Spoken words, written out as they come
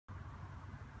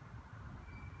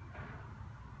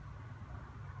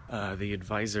The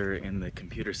advisor in the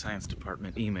computer science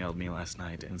department emailed me last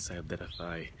night and said that if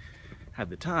I had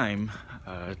the time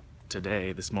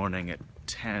today, this morning at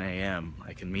 10 a.m.,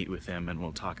 I can meet with him and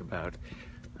we'll talk about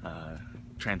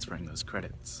transferring those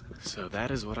credits. So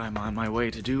that is what I'm on my way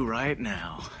to do right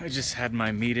now. I just had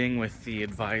my meeting with the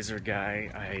advisor guy.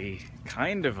 I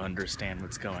kind of understand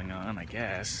what's going on, I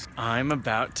guess. I'm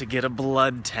about to get a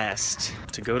blood test.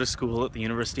 To go to school at the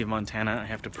University of Montana, I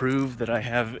have to prove that I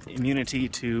have immunity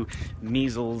to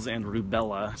measles and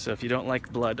rubella. So if you don't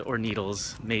like blood or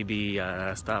needles, maybe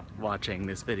stop watching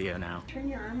this video now. Turn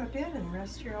your arm a bit and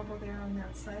rest your elbow there on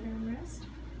that side armrest.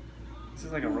 This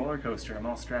is like a roller coaster. I'm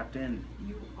all strapped in.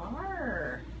 You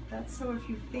are. That's so if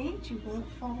you faint, you won't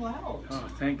fall out. Oh,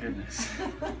 thank goodness.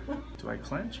 Do I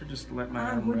clench or just let my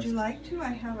arm Would rest? you like to? I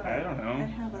have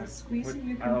a squeeze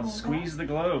you can I'll hold squeeze up. the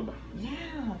globe. Yeah,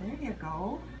 there you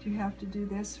go. Do you have to do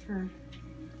this for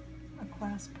a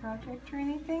class project or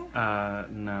anything?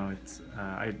 No, it's,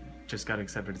 I just got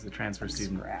accepted as a transfer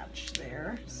student. Scratch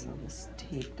there, so this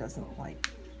tape doesn't like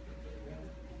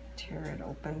tear it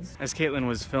open. As Katelyn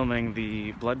was filming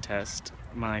the blood test,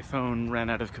 my phone ran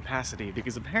out of capacity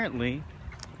because apparently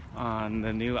on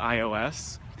the new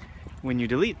iOS, when you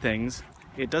delete things,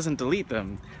 it doesn't delete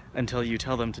them until you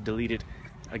tell them to delete it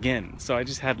again. So I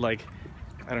just had like,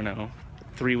 I don't know,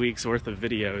 3 weeks worth of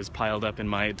videos piled up in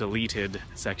my deleted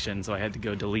section, so I had to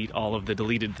go delete all of the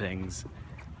deleted things.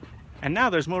 And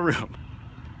now there's more room.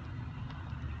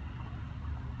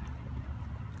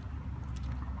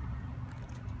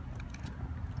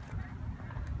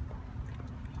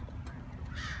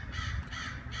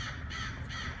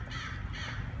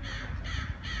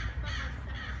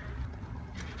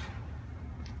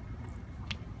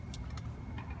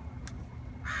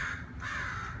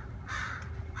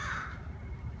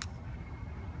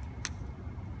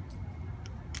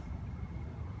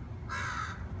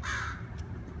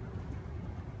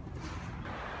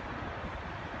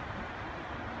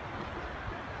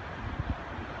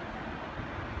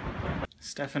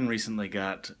 Stefan recently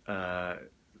got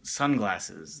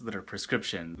sunglasses that are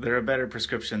prescription. They're a better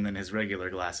prescription than his regular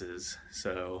glasses,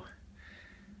 so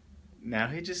now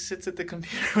he just sits at the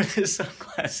computer with his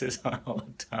sunglasses on all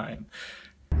the time.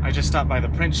 I just stopped by the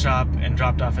print shop and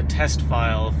dropped off a test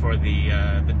file for the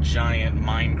giant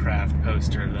Minecraft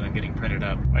poster that I'm getting printed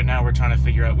up. Right now we're trying to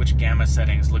figure out which gamma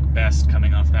settings look best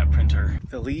coming off that printer.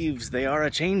 The leaves, they are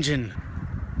a-changin'.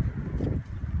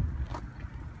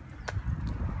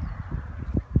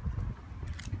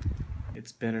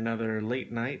 It's been another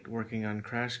late night working on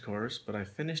Crash Course, but I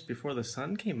finished before the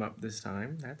sun came up this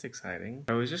time. That's exciting.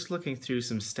 I was just looking through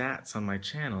some stats on my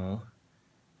channel,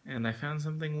 and I found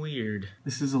something weird.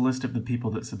 This is a list of the people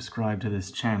that subscribe to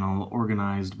this channel,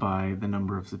 organized by the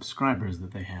number of subscribers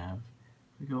that they have.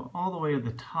 We go all the way to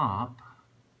the top.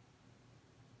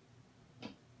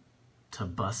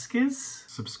 Tobuscus?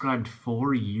 Subscribed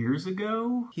 4 years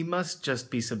ago? He must just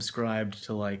be subscribed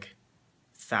to like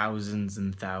thousands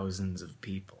and thousands of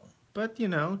people. But you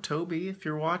know, Toby, if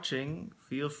you're watching,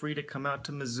 feel free to come out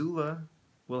to Missoula.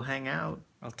 We'll hang out.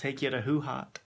 I'll take you to Hoo Hot.